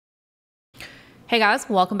Hey guys,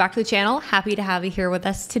 welcome back to the channel. Happy to have you here with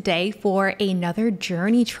us today for another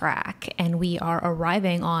Journey track. And we are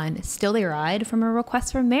arriving on Still They Ride from a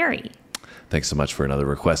request from Mary. Thanks so much for another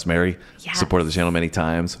request, Mary. Yes. Supported the channel many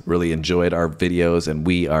times, really enjoyed our videos, and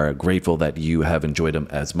we are grateful that you have enjoyed them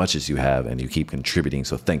as much as you have, and you keep contributing.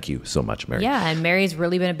 So thank you so much, Mary. Yeah, and Mary's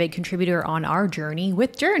really been a big contributor on our journey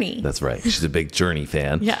with Journey. That's right. She's a big Journey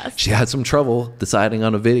fan. Yes. She had some trouble deciding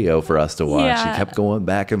on a video for us to watch. Yeah. She kept going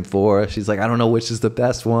back and forth. She's like, I don't know which is the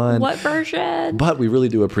best one. What version? But we really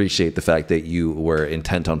do appreciate the fact that you were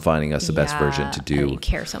intent on finding us the best version to do. You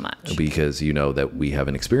care so much. Because you know that we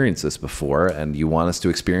haven't experienced this before, and you want us to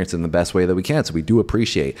experience it in the best way that we can. So we do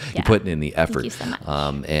appreciate you putting in the effort. Thank you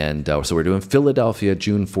so much. So we're doing Philadelphia,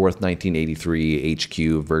 June 4th, 1983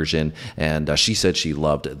 HQ version. And she said she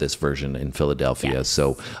loved this version in Philadelphia. Yes.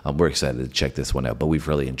 So we're excited to check this one out. But we've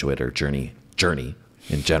really enjoyed our journey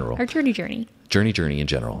in general. Our journey. Journey in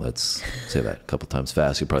general. Let's say that a couple times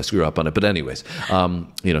fast. You'll probably screw up on it. But anyways, you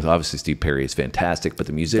know, obviously Steve Perry is fantastic, but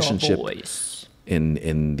the musicianship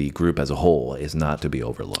in the group as a whole is not to be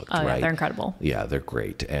overlooked. Oh, right? Yeah, they're incredible. Yeah, they're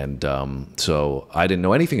great. And so I didn't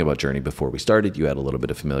know anything about Journey before we started. You had a little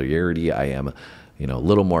bit of familiarity. I am, you know, a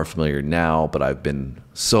little more familiar now, but I've been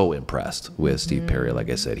so impressed with Steve Perry. Like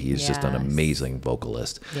I said, he's just an amazing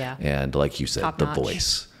vocalist. Yeah. And like you said, Top-notch. the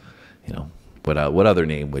voice, you know. What other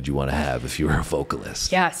name would you want to have if you were a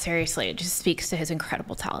vocalist? Yeah, seriously. It just speaks to his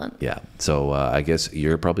incredible talent. Yeah. So I guess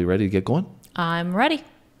you're probably ready to get going? I'm ready.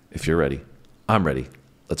 If you're ready, I'm ready.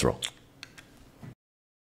 Let's roll.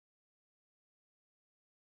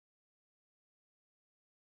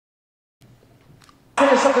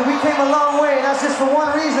 Something we came a long way, and that's just for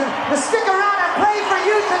one reason: to stick around and play for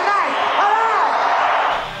you tonight. All right.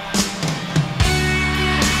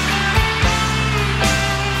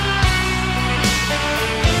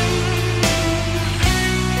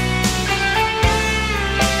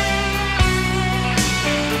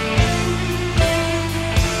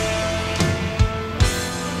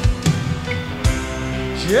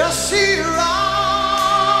 Just see her ride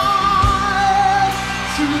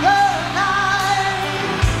through the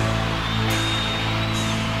night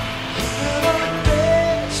in a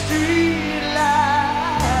big street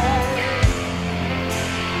light.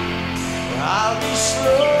 I'll be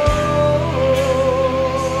slow.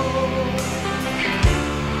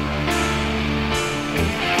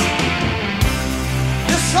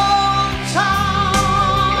 This old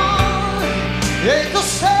town ain't the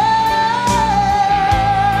same.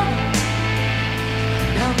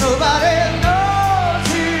 Nobody knows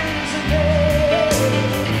his name.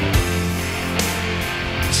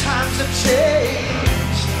 Times have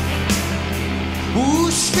changed. Ooh,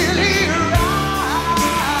 still he rides.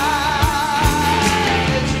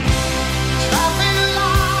 Traffic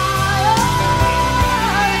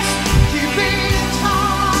lights keeping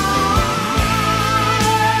time,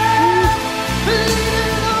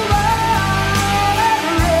 leading the world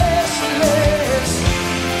restless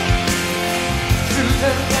through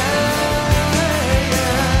the night.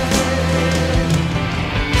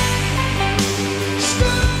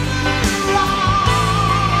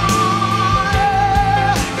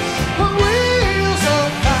 Wheels of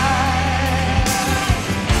fire,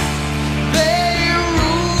 they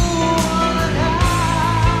rule the night.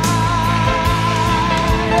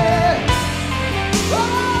 Oh,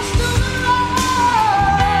 still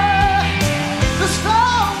the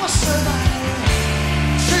storm was surviving,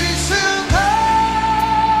 chasing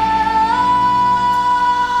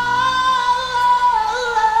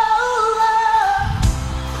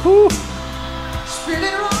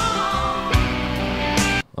spinning round.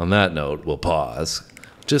 On that note, we'll pause.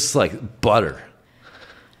 Just like butter.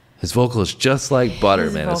 His vocal is just like butter,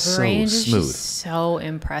 His man. vocal It's so range is smooth. just so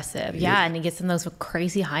impressive. Yeah, and he gets in those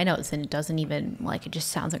crazy high notes, and it doesn't even, like, it just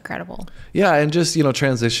sounds incredible. Yeah, and just, you know,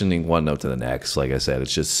 transitioning one note to the next, like I said,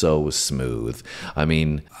 it's just so smooth. I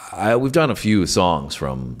mean, we've done a few songs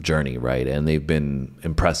from Journey, right? And they've been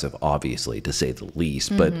impressive, obviously, to say the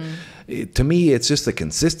least. But to me, it's just the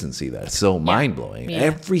consistency that's so mind-blowing. Yeah.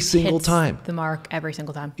 Every single Hits time. the mark every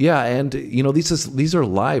single time. Yeah, and you know, these are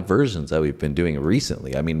live versions that we've been doing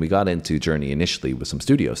recently. I mean, we got into Journey initially with some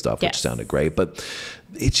studio stuff, which sounded great, but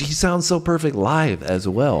he sounds so perfect live as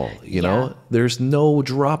well. You know, there's no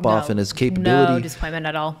drop off in his capability. No disappointment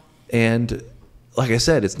at all. And like I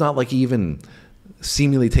said, it's not like he even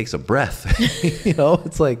seemingly takes a breath. You know,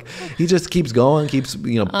 it's like he just keeps going, keeps,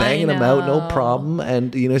 you know, banging them out, no problem.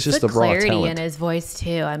 And you know, it's just the the raw clarity talent in his voice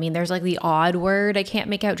too. I mean, there's like the odd word I can't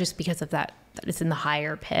make out just because of that it's in the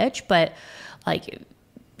higher pitch, but like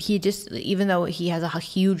he just, even though he has a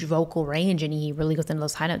huge vocal range and he really goes into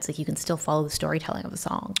those high notes, like you can still follow the storytelling of the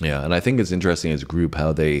song. Yeah, and I think it's interesting as a group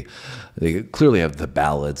how they clearly have the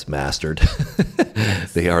ballads mastered.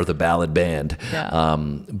 They are the ballad band. Yeah.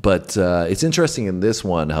 But it's interesting in this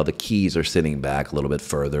one how the keys are sitting back a little bit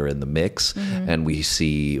further in the mix, and we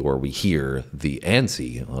see or we hear the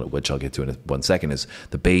ANSI, which I'll get to in one second, is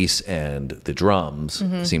the bass and the drums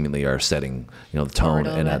seemingly are setting the tone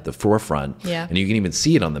and at the forefront. Yeah. And you can even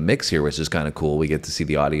see it on the mix here, which is kind of cool. We get to see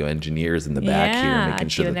the audio engineers in the back here making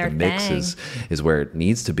sure that the mix is where it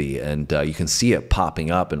needs to be, and you can see it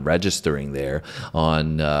popping up and registering there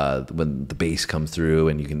on when the bass comes through,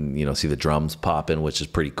 and you can see the drums popping, which is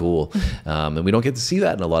pretty cool. And we don't get to see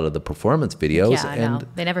that in a lot of the performance videos. Yeah, I know.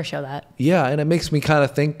 They never show that. Yeah, and it makes me kind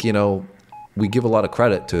of think, we give a lot of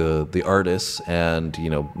credit to the artists and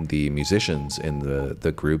the musicians in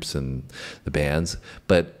the groups and the bands,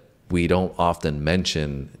 but we don't often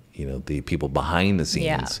mention the people behind the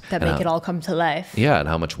scenes that make it all come to life. Yeah, and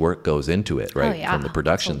how much work goes into it, right? From the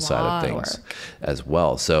production side of things as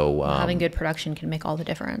well. So having good production can make all the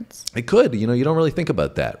difference. It could. You don't really think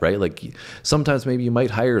about that, right? Like sometimes maybe you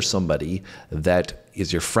might hire somebody that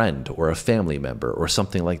is your friend or a family member or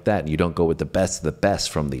something like that, and you don't go with the best of the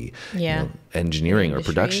best from the engineering or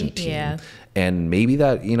production team. Yeah. And maybe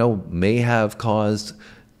that may have caused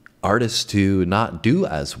artists to not do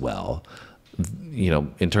as well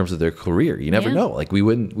in terms of their career. You never know. Like we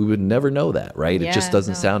would never know that, right? It just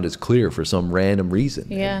doesn't sound as clear for some random reason.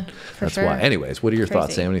 Yeah, that's why. Anyways, what are your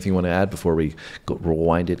thoughts, Sam? Anything you want to add before we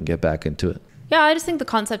rewind it and get back into it? Yeah, I just think the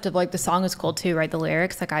concept of like the song is cool too, right? The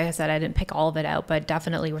lyrics, like I said, I didn't pick all of it out, but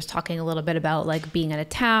definitely was talking a little bit about like being in a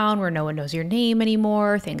town where no one knows your name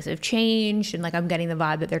anymore. Things have changed. And like I'm getting the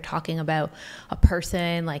vibe that they're talking about a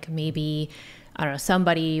person, like maybe, I don't know,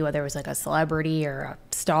 somebody, whether it was like a celebrity or a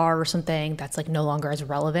star or something that's like no longer as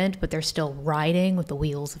relevant, but they're still riding with the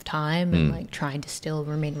wheels of time and like trying to still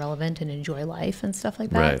remain relevant and enjoy life and stuff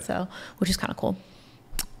like that. Right. So, which is kind of cool.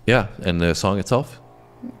 Yeah. And the song itself?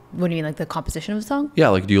 What do you mean, like the composition of the song? Yeah,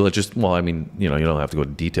 like do you just, well, I mean, you don't have to go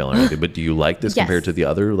into detail or anything, but do you like this compared to the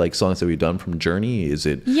other like songs that we've done from Journey? Is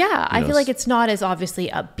it? Yeah, I feel like it's not as obviously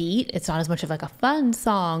upbeat. It's not as much of like a fun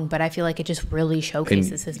song, but I feel like it just really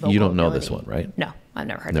showcases his vocal You don't know ability. this one, right? No, I've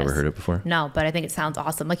never heard Never heard it before? No, but I think it sounds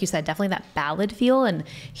awesome. Like you said, definitely that ballad feel, and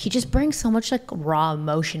he just brings so much like raw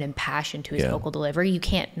emotion and passion to his vocal delivery. You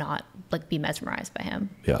can't not like be mesmerized by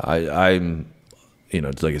him. Yeah, I'm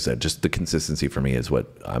like I said, just the consistency for me is what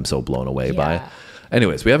I'm so blown away by.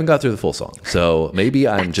 Anyways, we haven't got through the full song, so maybe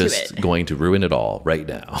I'm just going to ruin it all right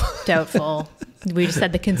now. Doubtful. We just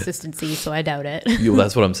said the consistency, so I doubt it.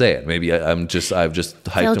 That's what I'm saying. Maybe I've just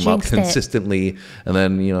hyped him up consistently, and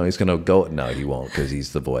then he's gonna go. No, he won't, because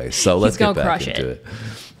he's the voice. So let's get back into it.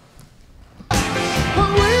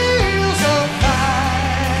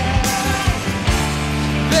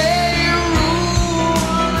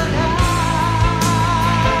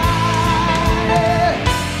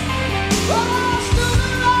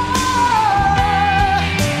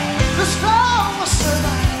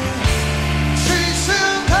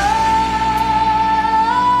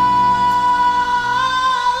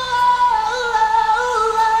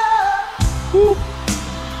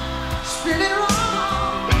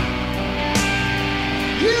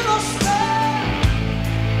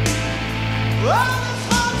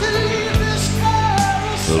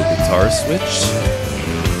 Little guitar switch.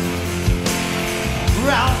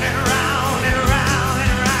 Round and round and round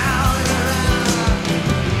and round and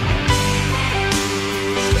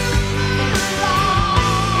round.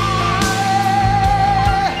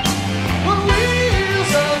 When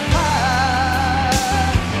wheels of fire,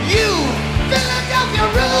 you Philadelphia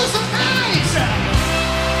rules of nights.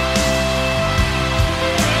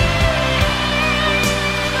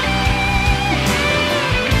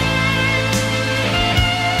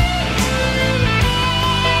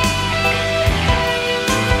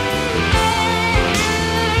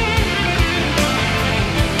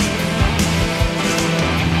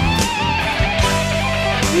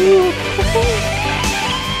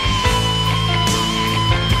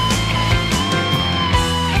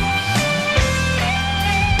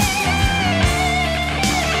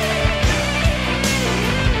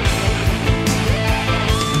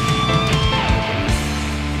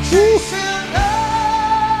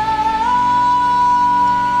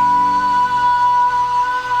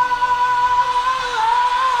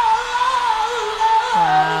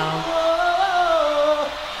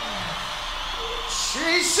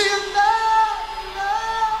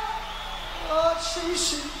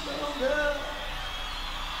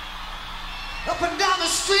 Up and down the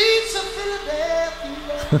streets of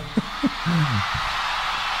Philadelphia.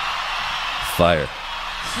 Fire.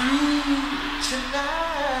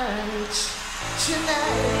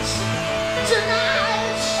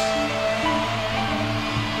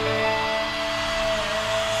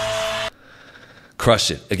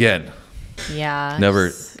 Crush it again. Yeah. Never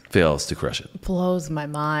fails to crush it. Blows my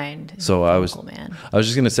mind. So I was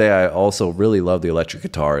just gonna say I also really love the electric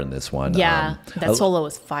guitar in this one. Yeah, that solo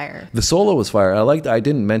was fire. The solo was fire. I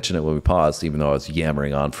didn't mention it when we paused, even though I was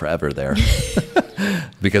yammering on forever there,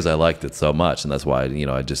 because I liked it so much, and that's why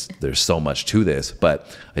there's so much to this. But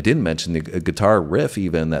I didn't mention the guitar riff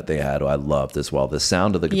even that they had. I loved as well. The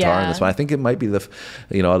sound of the guitar in this one. I think it might be the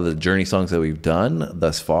out of the Journey songs that we've done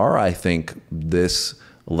thus far, I think this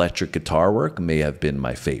electric guitar work may have been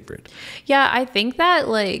my favorite. Yeah, I think that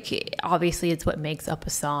obviously it's what makes up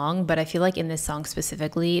a song, but I feel like in this song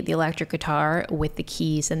specifically, the electric guitar with the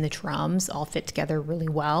keys and the drums all fit together really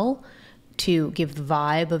well to give the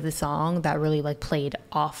vibe of the song that really played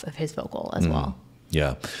off of his vocal as well.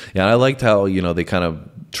 Yeah. And I liked how, they kind of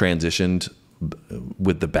transitioned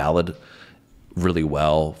with the ballad really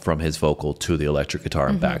well from his vocal to the electric guitar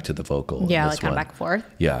and back to the vocal. Yeah, kind of back and forth.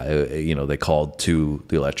 Yeah, they called to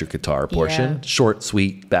the electric guitar portion, short,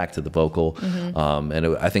 sweet, back to the vocal.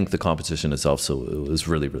 I think the composition itself, so it was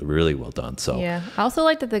really, really, really well done. So yeah, I also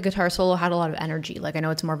like that the guitar solo had a lot of energy. I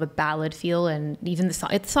know it's more of a ballad feel, and even the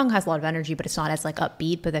song has a lot of energy, but it's not as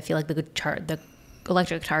upbeat. But I feel like the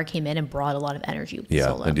electric guitar came in and brought a lot of energy with the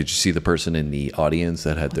solo. And did you see the person in the audience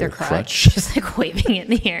that had their crutch? Just waving it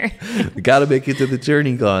in the air. You got to make it to the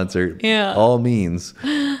Journey concert. Yeah. All means.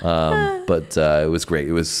 But it was great.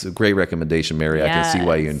 It was a great recommendation, Mary. Yes. I can see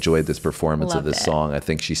why you enjoyed this performance of this song. I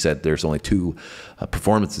think she said there's only 2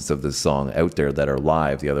 performances of this song out there that are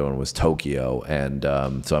live. The other one was Tokyo. And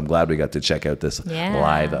so I'm glad we got to check out this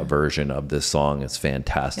live version of this song. It's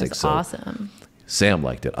fantastic. It's awesome. Sam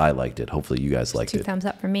liked it. I liked it. Hopefully you guys liked it. 2 thumbs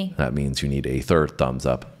up for me. That means you need a 3rd thumbs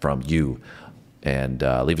up from you. And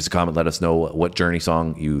leave us a comment. Let us know what Journey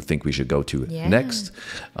song you think we should go to next.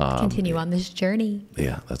 Continue on this journey.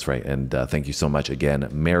 Yeah, that's right. And thank you so much again,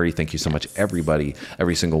 Mary. Thank you so much, everybody,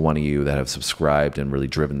 every single one of you that have subscribed and really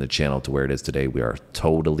driven the channel to where it is today. We are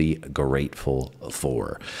totally grateful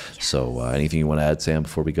for. So anything you want to add, Sam,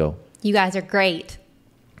 before we go? You guys are great.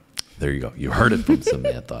 There you go. You heard it from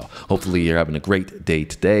Samantha. Hopefully you're having a great day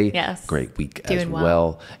today. Yes. Great week as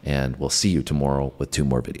well. And we'll see you tomorrow with 2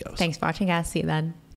 more videos. Thanks for watching, guys. See you then.